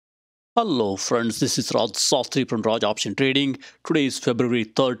Hello friends, this is Raj Sastry from Raj Option Trading. Today is February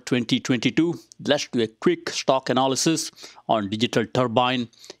 3rd, 2022. Let's do a quick stock analysis on Digital Turbine,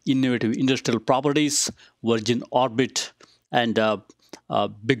 Innovative Industrial Properties, Virgin Orbit, and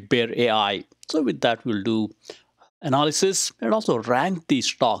BigBear.ai. So with that, we'll do analysis and also rank these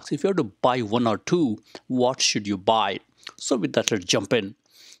stocks. If you have to buy one or two, what should you buy? So with that, let's jump in.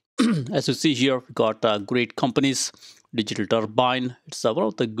 As you see here, we got great companies. Digital Turbine, it's one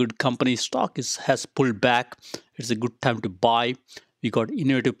of the good companies. Stock has pulled back. It's a good time to buy. We got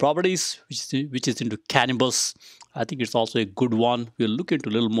Innovative Properties, which is into cannabis. I think it's also a good one. We'll look into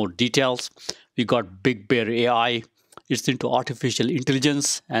a little more details. We got Big Bear AI. It's into artificial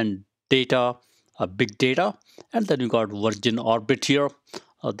intelligence and data, big data. And then we got Virgin Orbit here.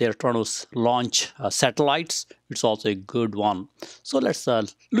 They're trying to launch satellites. It's also a good one. So let's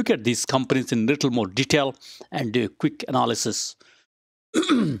look at these companies in a little more detail and do a quick analysis.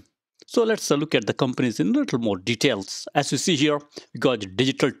 So let's look at the companies in a little more details. As you see here, we got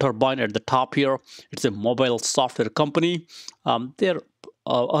Digital Turbine at the top here. It's a mobile software company. Their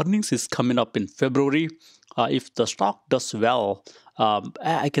earnings is coming up in February. If the stock does well,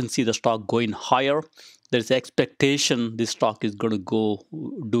 I can see the stock going higher. There's expectation this stock is going to go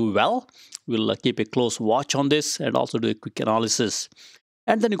do well. We'll keep a close watch on this and also do a quick analysis.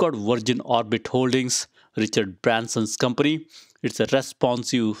 And then you got Virgin Orbit Holdings, Richard Branson's company. It's a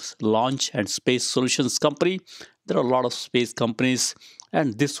responsive launch and space solutions company. There are a lot of space companies,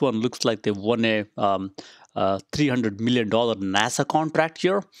 and this one looks like they won a $300 million NASA contract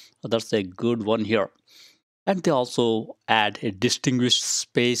here. That's a good one here. And they also add a distinguished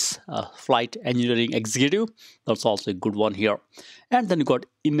space flight engineering executive. That's also a good one here. And then you got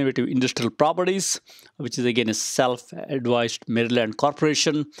Innovative Industrial Properties, which is again a self-advised Maryland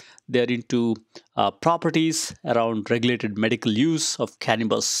corporation. They're into properties around regulated medical use of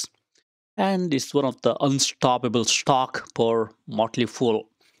cannabis. And it's one of the unstoppable stock per Motley Fool.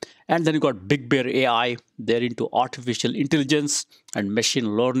 And then you got BigBear.ai. They're into artificial intelligence and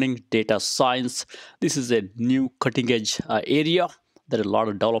machine learning, data science. This is a new cutting edge area. There are a lot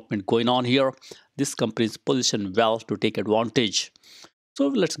of development going on here. This company is positioned well to take advantage. So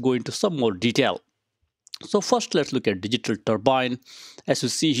let's go into some more detail. So first, let's look at Digital Turbine. As you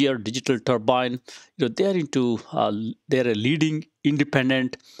see here, Digital Turbine, they're a leading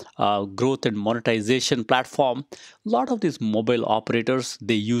independent growth and monetization platform. A lot of these mobile operators,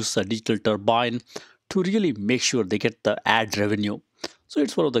 they use a Digital Turbine to really make sure they get the ad revenue. So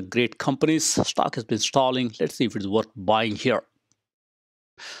it's one of the great companies. Stock has been stalling. Let's see if it's worth buying here.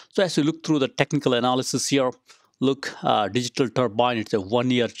 So as you look through the technical analysis here, look, Digital Turbine, it's a 1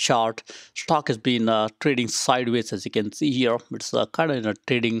 year chart. Stock has been trading sideways, as you can see here. It's kind of in a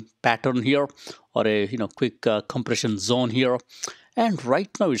trading pattern here, or a quick compression zone here. And right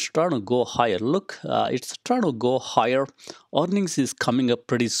now it's trying to go higher. Look, it's trying to go higher. Earnings is coming up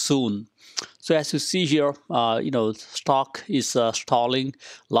pretty soon. So as you see here, stock is stalling.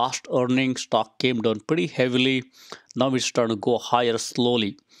 Last earnings, stock came down pretty heavily. Now it's trying to go higher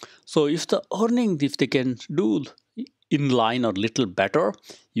slowly. So if they can do in line or little better,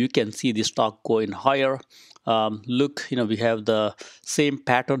 you can see the stock going higher. Look, we have the same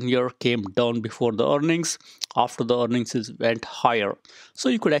pattern here, came down before the earnings. After the earnings, it went higher. So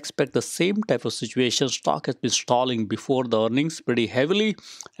you could expect the same type of situation. Stock has been stalling before the earnings pretty heavily,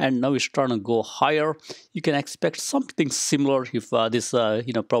 and now it's trying to go higher. You can expect something similar if this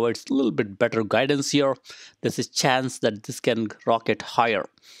provides a little bit better guidance here. There's a chance that this can rocket higher.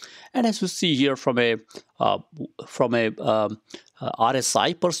 And as you see here from a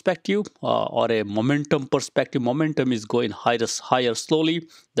RSI perspective or a momentum perspective, momentum is going higher slowly.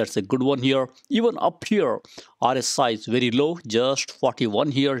 That's a good one here. Even up here, RSI is very low, just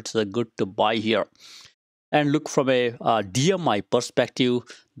 41 here. It's a good to buy here. And look from a DMI perspective,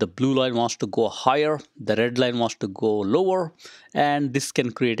 the blue line wants to go higher, the red line wants to go lower, and this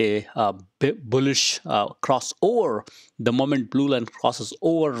can create a bullish crossover. The moment blue line crosses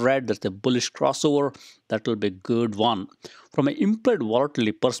over red, that's a bullish crossover. That will be a good one. From an implied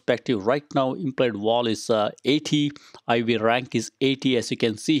volatility perspective, right now implied vol is 80, IV rank is 80, as you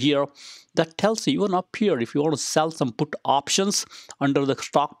can see here. That tells you even up here, if you want to sell some put options under the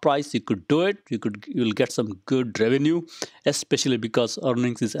stock price, you could do it. You'll get some good revenue, especially because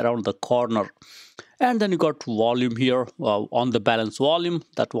earnings is around the corner. And then you got volume here on the balance volume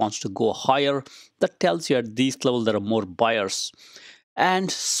that wants to go higher. That tells you at these levels there are more buyers.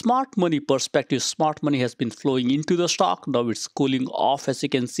 And smart money perspective, smart money has been flowing into the stock. Now it's cooling off, as you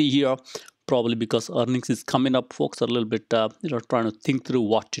can see here. probably because earnings is coming up. Folks are a little bit trying to think through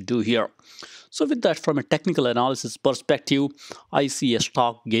what to do here. So with that, from a technical analysis perspective, I see a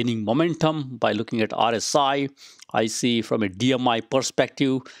stock gaining momentum by looking at RSI. I see from a DMI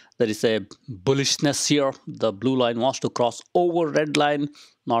perspective, there is a bullishness here. The blue line wants to cross over red line,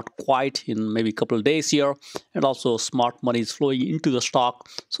 not quite, in maybe a couple of days here. And also smart money is flowing into the stock.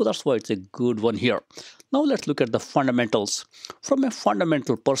 So that's why it's a good one here. Now let's look at the fundamentals. From a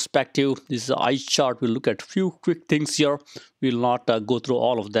fundamental perspective, this is an eye chart. We'll look at a few quick things here. We'll not go through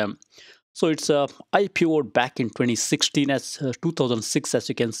all of them. So it's IPO back in 2016 as 2006, as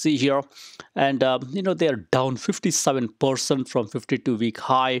you can see here, and they are down 57% from 52-week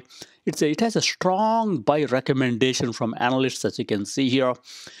high. It has a strong buy recommendation from analysts, as you can see here,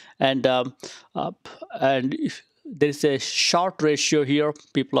 and if there is a short ratio here.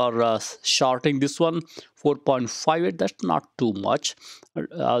 People are shorting this one, 4.58. That's not too much.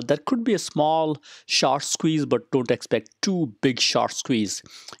 There could be a small short squeeze, but don't expect too big short squeeze.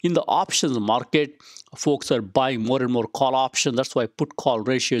 In the options market, folks are buying more and more call options. That's why put call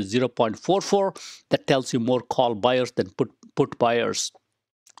ratio is 0.44. That tells you more call buyers than put buyers.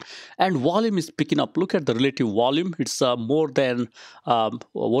 And volume is picking up. Look at the relative volume. It's more than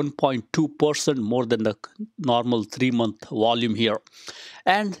 1.2% more than the normal 3-month volume here.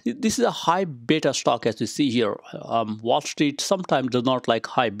 And this is a high beta stock, as you see here. Wall Street sometimes does not like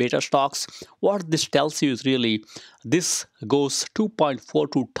high beta stocks. What this tells you is really this goes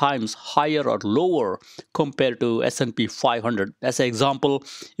 2.42 times higher or lower compared to S&P 500. As an example,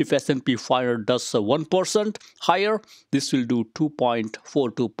 if S&P 500 does 1% higher, this will do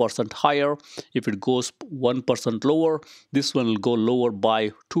 2.42% higher. If it goes 1% lower, this one will go lower by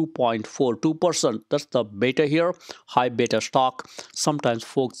 2.42%. That's the beta here, high beta stock. Sometimes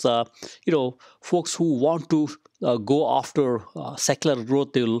folks, folks who want to go after secular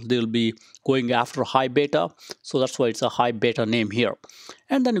growth, they'll be going after high beta. So that's why it's a high beta name here.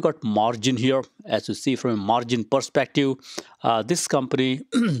 And then you got margin here. As you see from a margin perspective, this company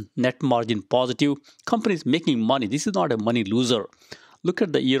net margin positive. Company is making money. This is not a money loser. Look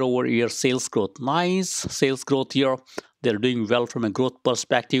at the year-over-year sales growth. Nice sales growth here. They're doing well from a growth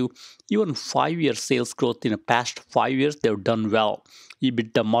perspective. Even 5-year sales growth in the past 5 years, they've done well.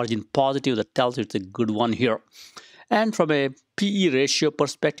 EBITDA margin positive, that tells you it's a good one here. And from a PE ratio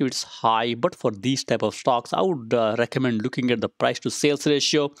perspective, it's high, but for these type of stocks, I would recommend looking at the price to sales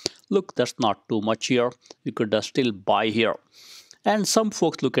ratio. Look, that's not too much here. You could still buy here. And some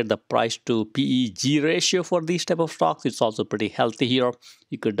folks look at the price to PEG ratio for these type of stocks. It's also pretty healthy here.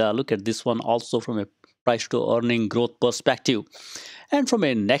 You could look at this one also from a price to earning growth perspective. And from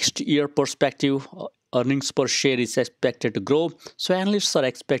a next year perspective, earnings per share is expected to grow. So analysts are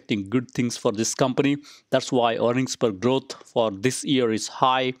expecting good things for this company. That's why earnings per growth for this year is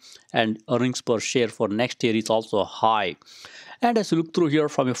high, and earnings per share for next year is also high. And as you look through here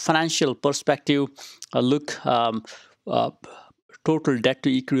from a financial perspective, total debt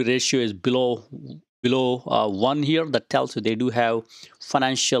to equity ratio is below 1 here. That tells you they do have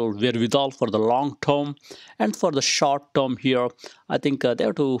financial wherewithal for the long term. And for the short term here, I think they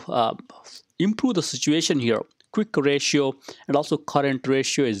have to improve the situation here. Quick ratio and also current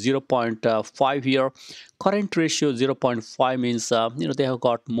ratio is 0.5 here. Current ratio 0.5 means they have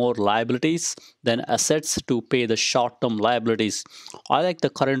got more liabilities than assets to pay the short-term liabilities. I like the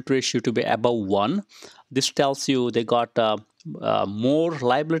current ratio to be above 1. This tells you they got more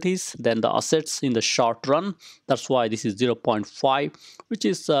liabilities than the assets in the short run. That's why this is 0.5, which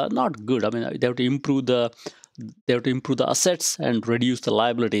is not good. I mean, they have to improve the assets and reduce the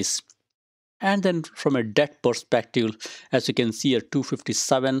liabilities. And then from a debt perspective, as you can see at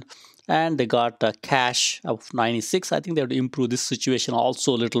 257, and they got cash of 96. I think they have to improve this situation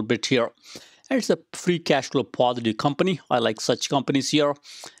also a little bit here. And it's a free cash flow positive company. I like such companies here.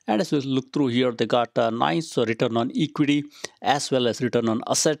 And as we look through here, they got a nice return on equity as well as return on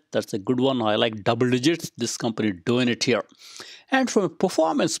asset. That's a good one. I like double digits. This company doing it here. And from a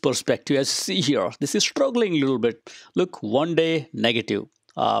performance perspective, as you see here, this is struggling a little bit. Look, 1 day negative.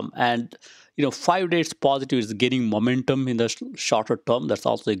 5 days positive is gaining momentum in the shorter term. That's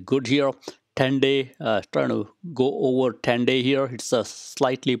also good here. 10-day, trying to go over 10-day here. It's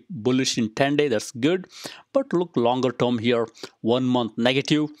slightly bullish in 10-day. That's good. But look longer term here. 1 month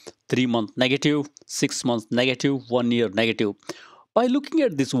negative, 3 month negative, 6 months negative, 1 year negative. By looking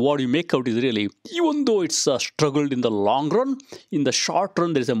at this, what you make out is really, even though it's struggled in the long run, in the short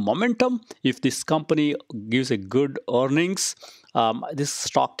run, there is a momentum. If this company gives a good earnings, this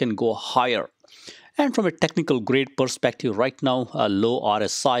stock can go higher. And from a technical grade perspective, right now, a low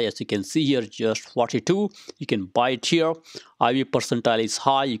RSI, as you can see here, just 42. You can buy it here. IV percentile is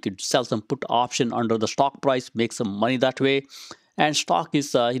high. You could sell some put option under the stock price, make some money that way. And stock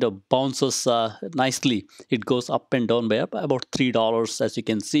is, bounces nicely. It goes up and down by about $3, as you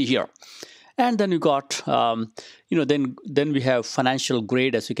can see here. And then you got, then we have financial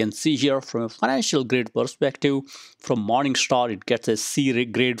grade, as you can see here. From a financial grade perspective, from Morningstar, it gets a C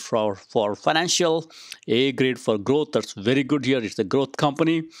grade for financial, A grade for growth. That's very good here. It's a growth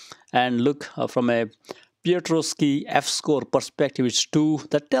company. And look, from a Piotrowski F score perspective, it's 2.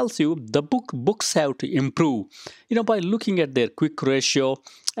 That tells you the books have to improve. By looking at their quick ratio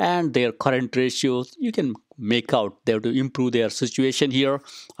and their current ratios, you can make out they have to improve their situation here.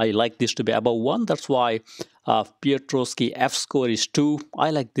 I like this to be above 1. That's why Piotrowski F score is 2.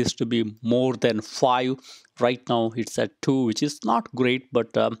 I like this to be more than 5. Right now it's at 2, which is not great, but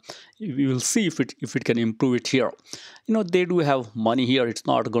we will see if it can improve it here. They do have money here. It's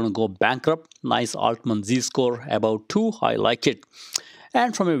not going to go bankrupt. Nice Altman Z score about 2. I like it.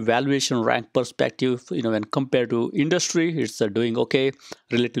 And from a valuation rank perspective, when compared to industry, it's doing okay.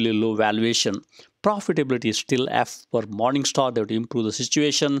 Relatively low valuation. Profitability is still F for Morningstar. They have to improve the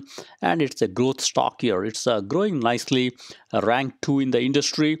situation, and it's a growth stock here. It's growing nicely, ranked 2 in the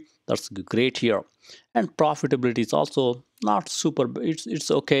industry. That's great here. And profitability is also not super. It's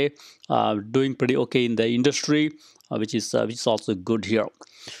okay, doing pretty okay in the industry, which is also good here.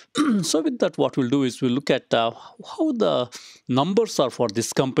 So with that, what we'll do is we'll look at how the numbers are for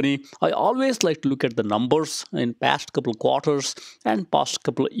this company. I always like to look at the numbers in past couple of quarters and past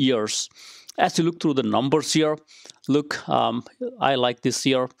couple of years. As you look through the numbers here, look, I like this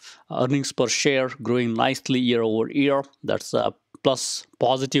here. Earnings per share growing nicely year over year. That's plus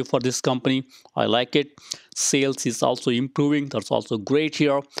positive for this company. I like it. Sales is also improving. That's also great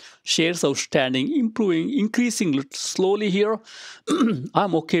here. Shares outstanding improving, increasing slowly here.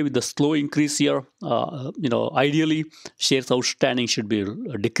 I'm okay with the slow increase here. Ideally, shares outstanding should be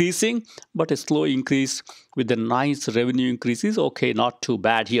decreasing, but a slow increase with a nice revenue increase is okay, not too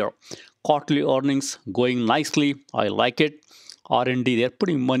bad here. Quarterly earnings going nicely. I like it. R&D, they're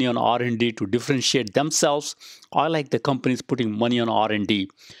putting money on R&D to differentiate themselves. I like the companies putting money on R&D.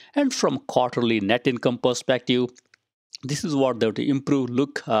 And from quarterly net income perspective, this is what they have to improve.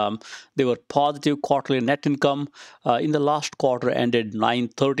 Look, they were positive quarterly net income. In the last quarter ended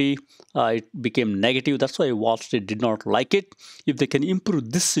 9/30, it became negative. That's why Wall Street did not like it. If they can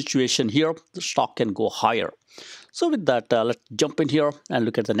improve this situation here, the stock can go higher. So with that, let's jump in here and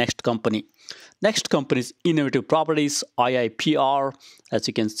look at the next company. Next company is Innovative Properties, IIPR. As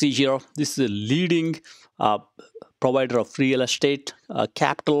you can see here, this is a leading provider of real estate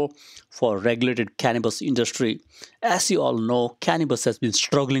capital for regulated cannabis industry. As you all know, cannabis has been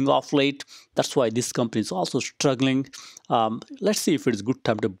struggling off late. That's why this company is also struggling. Let's see if it's a good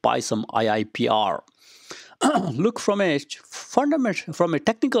time to buy some IIPR. Look, from a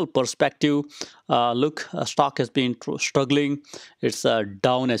technical perspective, stock has been struggling. It's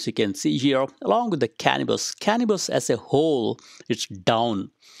down, as you can see here, along with the cannabis. Cannabis as a whole, it's down.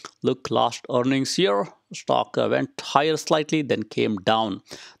 Look, last earnings here, stock went higher slightly, then came down.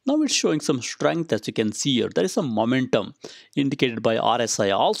 Now it's showing some strength, as you can see here. There is some momentum indicated by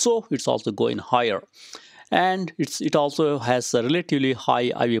RSI also. It's also going higher. And it also has a relatively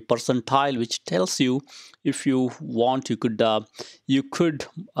high IV percentile, which tells you if you want, you could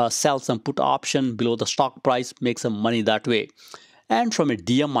sell some put option below the stock price, make some money that way. And from a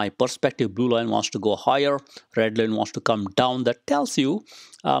DMI perspective, blue line wants to go higher, red line wants to come down. That tells you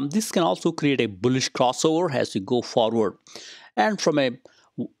this can also create a bullish crossover as you go forward. And from a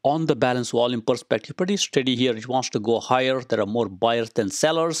on the balance volume perspective, pretty steady here. It wants to go higher. There are more buyers than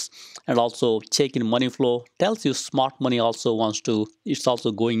sellers. And also check-in money flow tells you smart money also it's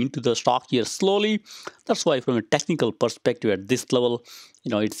also going into the stock here slowly. That's why from a technical perspective at this level,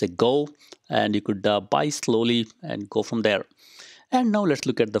 it's a go, and you could buy slowly and go from there. And now let's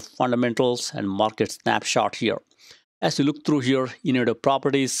look at the fundamentals and market snapshot here. As you look through here, Innovative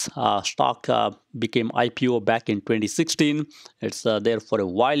Properties stock became IPO back in 2016. It's there for a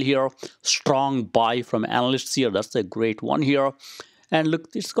while here. Strong buy from analysts here. That's a great one here. And look,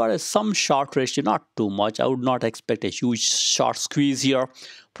 it's got some short ratio, not too much. I would not expect a huge short squeeze here.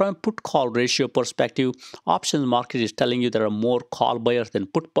 From a put call ratio perspective, options market is telling you there are more call buyers than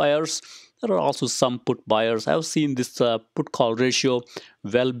put buyers. There are also some put buyers. I've seen this put call ratio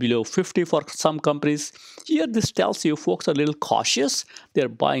well below 50 for some companies. Here this tells you folks are a little cautious. They're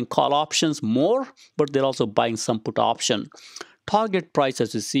buying call options more, but they're also buying some put option. Target price,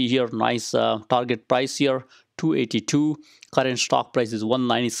 as you see here, nice target price here, 282. Current stock price is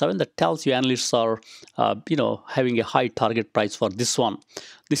 197. That tells you analysts are, having a high target price for this one.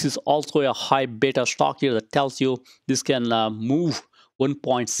 This is also a high beta stock here that tells you this can move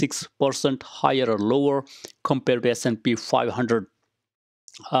 1.6% higher or lower compared to S&P 500.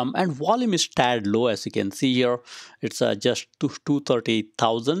 And volume is tad low, as you can see here. It's just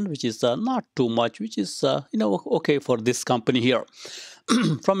 230,000, which is not too much, which is okay for this company here.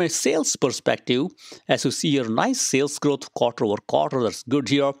 From a sales perspective, as you see here, nice sales growth quarter over quarter. That's good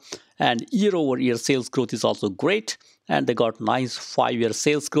here. And year over year sales growth is also great. And they got nice 5-year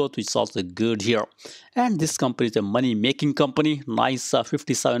sales growth, which is also good here. And this company is a money making company. Nice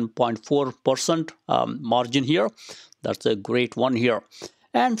 57.4% margin here. That's a great one here.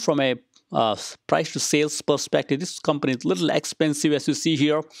 And from a price to sales perspective, this company is a little expensive, as you see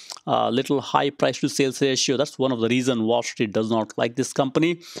here, little high price to sales ratio. That's one of the reasons Wall Street does not like this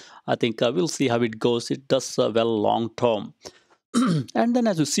company. I think we'll see how it goes. It does well long term. And then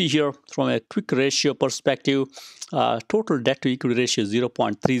as you see here, from a quick ratio perspective, total debt to equity ratio is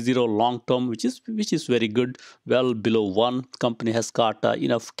 0.30 long term, which is very good, well below 1. Company has got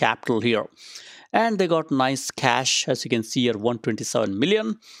enough capital here. And they got nice cash, as you can see here, 127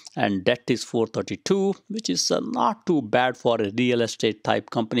 million, and debt is 432, which is not too bad for a real estate type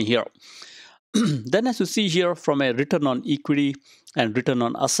company here. Then as you see here, from a return on equity and return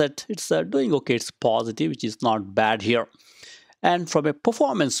on asset, it's doing okay. It's positive, which is not bad here. And from a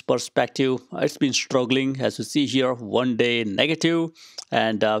performance perspective, it's been struggling, as you see here, 1 day negative,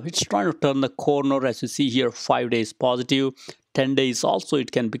 and it's trying to turn the corner, as you see here, 5 days positive, 10 days also it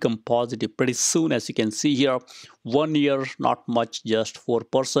can become positive pretty soon, as you can see here. 1 year, not much, just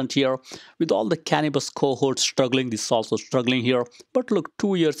 4% here. With all the cannabis cohorts struggling, this is also struggling here. But look,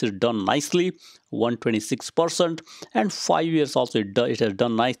 2 years is done nicely, 126%, and 5 years also it has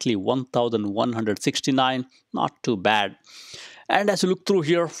done nicely, 1,169, not too bad. And as you look through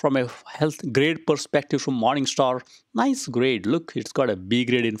here from a health grade perspective from Morningstar, nice grade. Look, it's got a B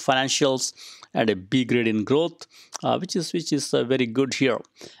grade in financials and a B grade in growth, which is very good here.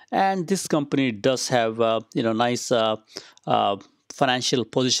 And this company does have nice financial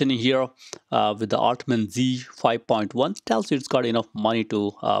positioning here with the Altman Z 5.1. Tells you it's got enough money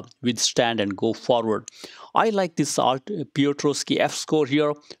to withstand and go forward. I like this Piotrowski F score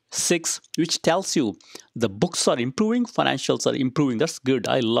here, 6, which tells you the books are improving, financials are improving. That's good.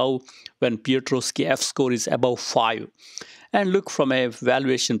 I love when Piotrowski F score is above 5. And look, from a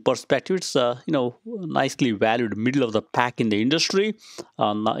valuation perspective, it's nicely valued, middle of the pack in the industry.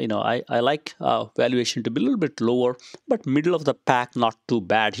 I like valuation to be a little bit lower, but middle of the pack, not too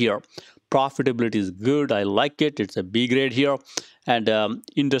bad here. Profitability is good. I like it. It's a B grade here. And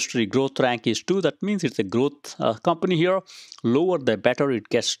industry growth rank is 2. That means it's a growth company here. Lower the better, it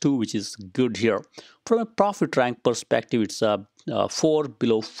gets 2, which is good here. From a profit rank perspective, it's 4,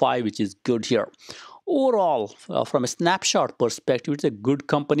 below 5, which is good here. Overall, from a snapshot perspective, it's a good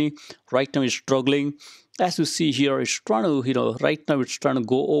company. Right now it's struggling. As you see here, it's trying to, right now it's trying to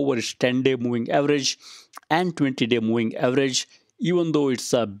go over its 10-day moving average and 20-day moving average, even though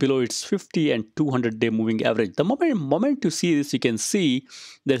it's below its 50 and 200-day moving average. The moment you see this, you can see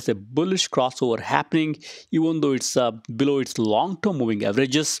there's a bullish crossover happening. Even though it's below its long-term moving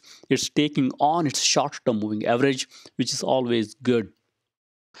averages, it's taking on its short-term moving average, which is always good.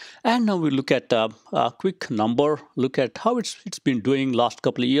 And now we look at a quick number, look at how it's been doing last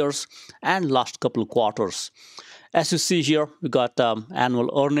couple of years and last couple of quarters. As you see here, we got annual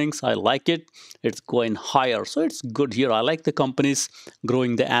earnings. I like it. It's going higher. So it's good here. I like the companies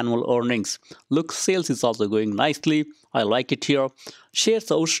growing the annual earnings. Look, sales is also going nicely. I like it here.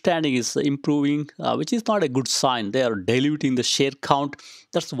 Shares outstanding is improving, which is not a good sign. They are diluting the share count.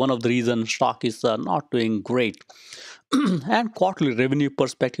 That's one of the reasons stock is not doing great. And quarterly revenue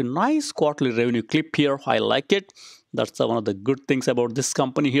perspective, nice quarterly revenue clip here. I like it. That's one of the good things about this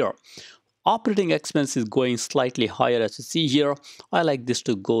company here. Operating expense is going slightly higher, as you see here. I like this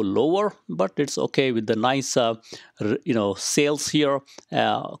to go lower, but it's okay with the nice sales here,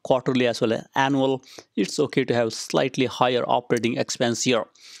 quarterly as well as annual. It's okay to have slightly higher operating expense here.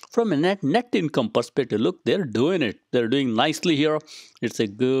 From a net income perspective, look, they're doing it. They're doing nicely here. It's a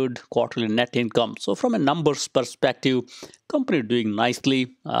good quarterly net income. So from a numbers perspective, company doing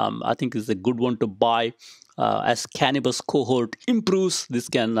nicely. I think it's a good one to buy. As cannabis cohort improves, this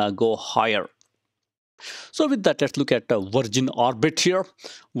can go higher. So with that, let's look at Virgin Orbit here.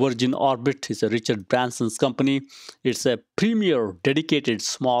 Virgin Orbit is a Richard Branson's company. It's a premier dedicated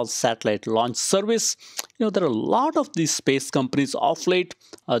small satellite launch service. There are a lot of these space companies off late.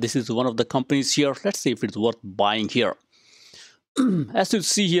 This is one of the companies here. Let's see if it's worth buying here. As you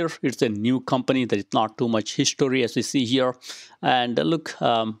see here, it's a new company. There is not too much history as we see here. And look,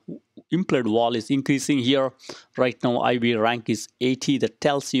 implied wall is increasing here. Right now, IB rank is 80. That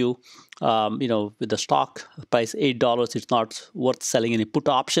tells you, with the stock price $8, it's not worth selling any put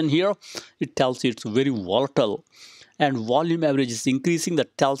option here. It tells you it's very volatile. And volume average is increasing.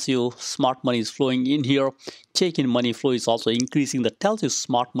 That tells you smart money is flowing in here. Check-in money flow is also increasing. That tells you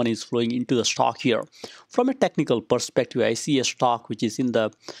smart money is flowing into the stock here. From a technical perspective, I see a stock which is in the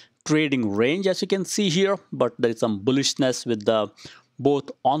trading range, as you can see here, but there is some bullishness with the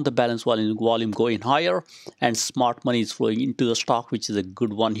both on the balance volume going higher, and smart money is flowing into the stock, which is a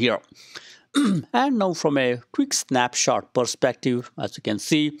good one here. And now from a quick snapshot perspective, as you can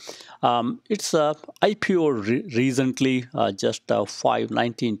see, it's a IPO recently, just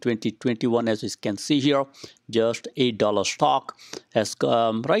 5/19/2021, as you can see here, just $8 stock. As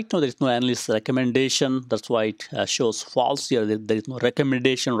right now there is no analyst recommendation, that's why it shows false here. There is no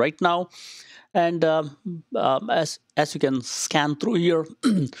recommendation right now. And as you can scan through here,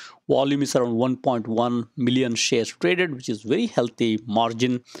 volume is around 1.1 million shares traded, which is very healthy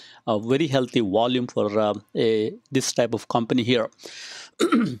margin, very healthy volume for this type of company here.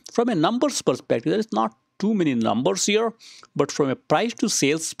 From a numbers perspective, there is not too many numbers here, but from a price to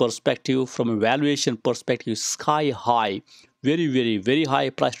sales perspective, from a valuation perspective, sky high, very, very, very high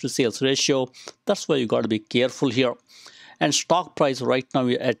price to sales ratio. That's why you got to be careful here. And stock price right now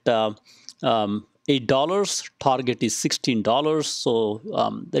at $8, target is $16. So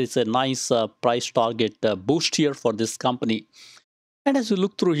there is a nice price target boost here for this company. And as you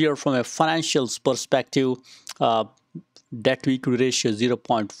look through here from a financials perspective, debt to equity ratio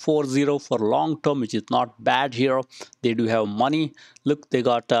 0.40 for long term, which is not bad here. They do have money. Look, they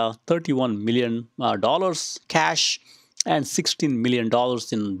got $31 million cash and $16 million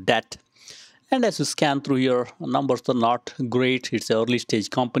in debt. And as you scan through here, numbers are not great. It's an early stage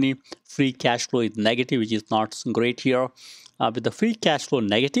company. Free cash flow is negative, which is not great here. With the free cash flow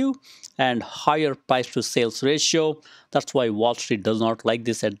negative and higher price to sales ratio, that's why Wall Street does not like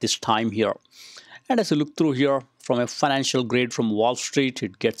this at this time here. And as you look through here, from a financial grade from Wall Street,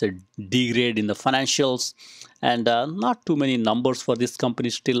 it gets a D grade in the financials. And not too many numbers for this company,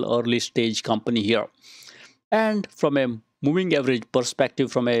 still early stage company here. And from a moving average perspective,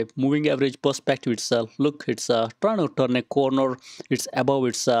 it's trying to turn a corner. It's above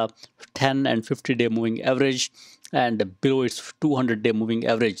its 10 and 50-day moving average, and below its 200-day moving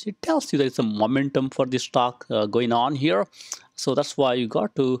average. It tells you there is some momentum for this stock going on here. So that's why you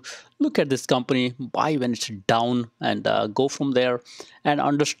got to look at this company, buy when it's down, and go from there, and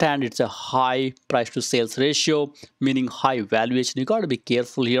understand it's a high price to sales ratio, meaning high valuation. You got to be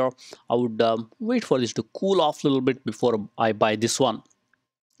careful here. I would wait for this to cool off a little bit before I buy this one.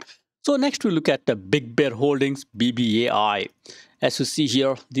 So next we look at the Big Bear Holdings, BBAI. As you see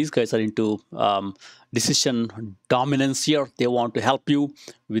here, these guys are into decision dominance here. They want to help you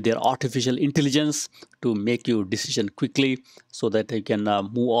with their artificial intelligence to make you decision quickly so that they can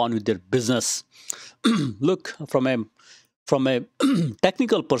move on with their business. Look, from a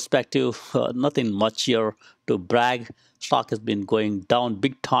technical perspective, nothing much here to brag. Stock has been going down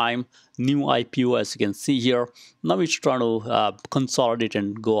big time. New IPO, as you can see here. Now it's trying to consolidate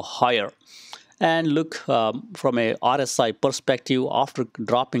and go higher. And look, from a RSI perspective, after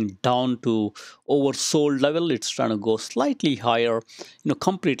dropping down to oversold level, it's trying to go slightly higher,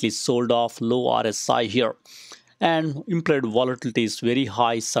 completely sold off, low RSI here. And implied volatility is very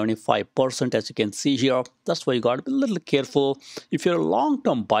high, 75%, as you can see here. That's why you got to be a little careful. If you're a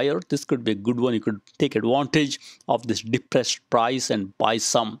long-term buyer, this could be a good one. You could take advantage of this depressed price and buy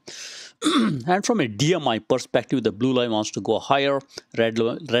some. And from a DMI perspective, the blue line wants to go higher, red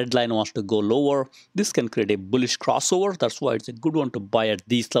line wants to go lower. This can create a bullish crossover. That's why it's a good one to buy at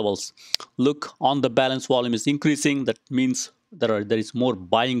these levels. Look, on the balance volume is increasing. That means there is more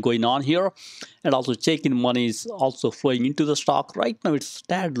buying going on here, and also check-in money is also flowing into the stock. Right now it's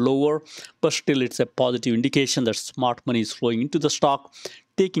tad lower, but still it's a positive indication that smart money is flowing into the stock,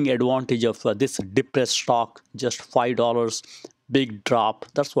 taking advantage of this depressed stock. Just $5, big drop.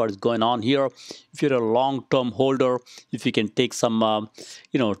 That's what is going on here. If you're a long-term holder, if you can take some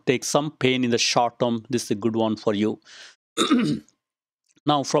take some pain in the short term, this is a good one for you.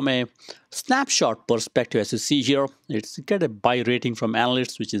 Now, from a snapshot perspective, as you see here, it's get a buy rating from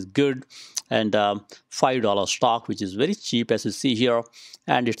analysts, which is good, and $5 stock, which is very cheap, as you see here,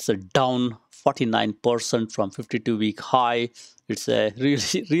 and it's a down 49% from 52-week high. It's a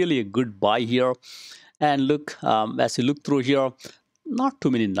really a good buy here. And look, as you look through here, not too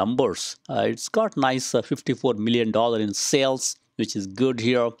many numbers. It's got nice $54 million in sales, which is good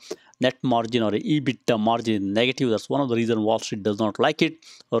here. Net margin or EBITDA margin is negative. That's one of the reasons Wall Street does not like it.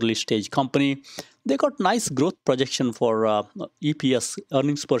 Early stage company. They got nice growth projection for EPS,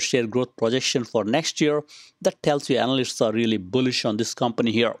 earnings per share growth projection for next year. That tells you analysts are really bullish on this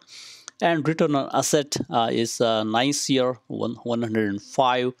company here. And return on asset is nice here,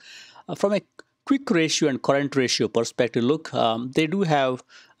 105. From a quick ratio and current ratio perspective, look, they do have,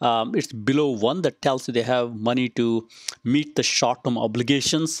 it's below 1. That tells you they have money to meet the short-term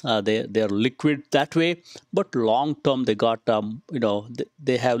obligations. They're liquid that way, but long-term they got,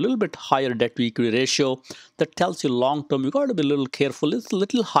 they have a little bit higher debt-to-equity ratio. That tells you long-term you got to be a little careful. It's a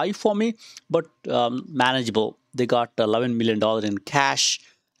little high for me, but manageable. They got $11 million in cash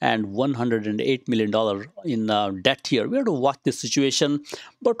and $108 million in debt here. We have to watch this situation.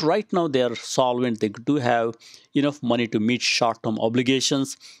 But right now they are solvent. They do have enough money to meet short-term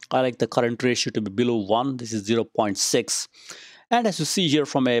obligations. I like the current ratio to be below 1. This is 0.6. And as you see here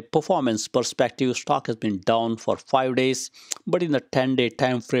from a performance perspective, stock has been down for 5 days. But in the 10-day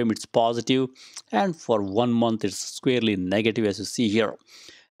time frame, it's positive. And for 1 month, it's squarely negative as you see here.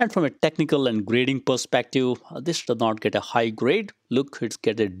 And from a technical and grading perspective, this does not get a high grade. Look, it's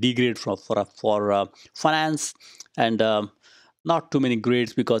get a D grade for finance, and not too many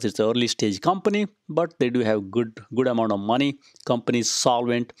grades because it's an early stage company, but they do have good amount of money. Company is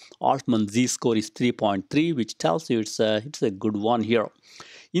solvent. Altman Z score is 3.3, which tells you it's a good one here.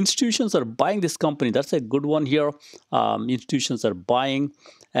 Institutions are buying this company. That's a good one here. Institutions are buying,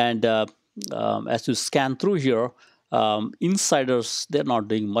 and as you scan through here, insiders, they're not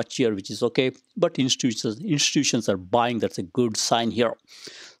doing much here, which is okay, but institutions are buying. That's a good sign here.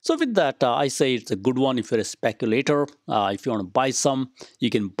 So with that, I say it's a good one if you're a speculator. If you want to buy some, you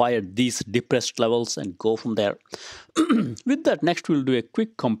can buy at these depressed levels and go from there. With that, next we'll do a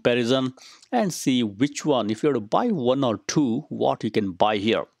quick comparison and see which one, if you were to buy one or two, what you can buy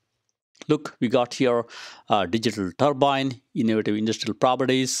here. Look, we got here Digital Turbine, Innovative Industrial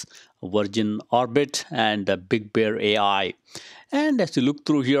Properties, Virgin Orbit, and BigBear.ai. And as you look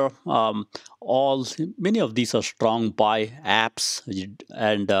through here, many of these are strong buy apps,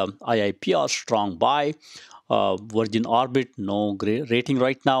 and IIPR strong buy. Virgin Orbit, no rating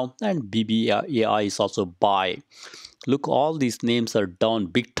right now, and BBAI is also buy. Look, all these names are down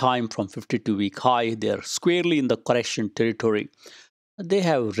big time from 52-week high. They are squarely in the correction territory. They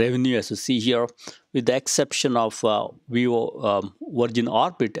have revenue, as you see here, with the exception of Virgin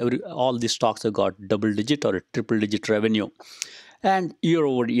Orbit. All these stocks have got double-digit or triple-digit revenue. And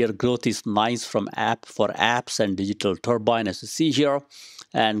year-over-year growth is nice for apps and Digital Turbine, as you see here.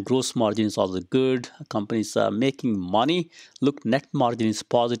 And gross margin is also good. Companies are making money. Look, net margin is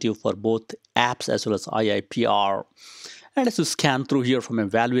positive for both apps as well as IIPR. And as you scan through here from a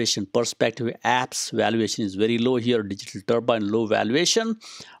valuation perspective, apps valuation is very low here, Digital Turbine low valuation,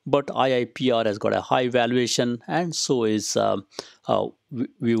 but IIPR has got a high valuation, and so is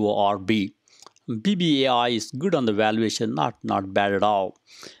VORB. BBAI is good on the valuation, not bad at all.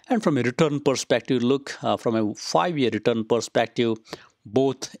 And from a return perspective, look, from a 5-year return perspective,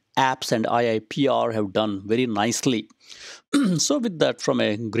 both apps and IIPR have done very nicely. So with that, from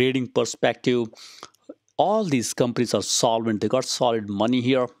a grading perspective, all these companies are solvent. They got solid money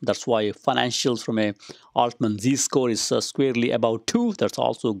here. That's why financials from a Altman Z score is squarely above 2. That's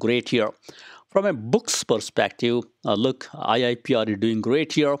also great here. From a books perspective, look, IIPR is doing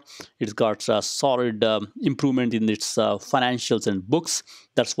great here. It's got a solid improvement in its financials and books.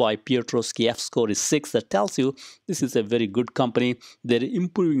 That's why Piotrowski F score is 6. That tells you this is a very good company. They're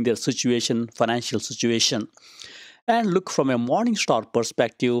improving their financial situation. And look, from a Morningstar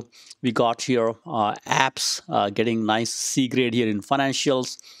perspective, we got here apps getting nice C grade here in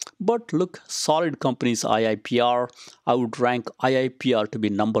financials. But look, solid companies, IIPR. I would rank IIPR to be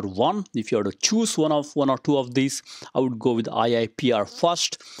number 1. If you were to choose one or two of these, I would go with IIPR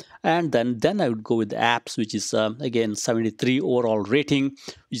first. And then I would go with apps, which is again 73 overall rating,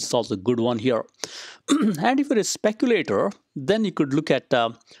 which is also a good one here. And if you're a speculator, then you could look at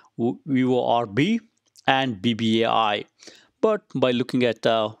VORB and BBAI. But by looking at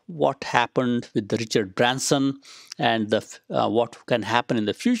what happened with the Richard Branson and what can happen in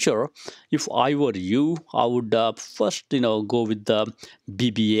the future, if I were you, I would first go with the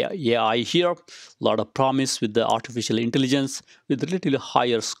BBAI here. A lot of promise with the artificial intelligence with a little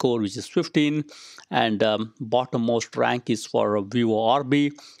higher score, which is 15, and bottommost rank is for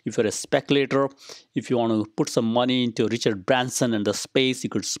VORB. If you're a speculator, if you want to put some money into Richard Branson and the space, you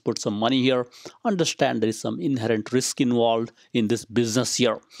could put some money here. Understand there is some inherent risk involved in this business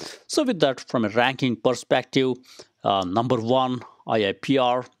here. So with that, from a ranking perspective, Number one,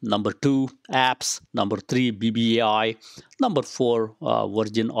 IIPR. Number two, apps. Number three, BBAI. Number four,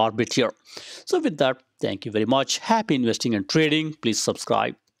 Virgin Orbit here. So with that, thank you very much. Happy investing and trading. Please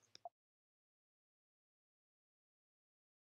subscribe.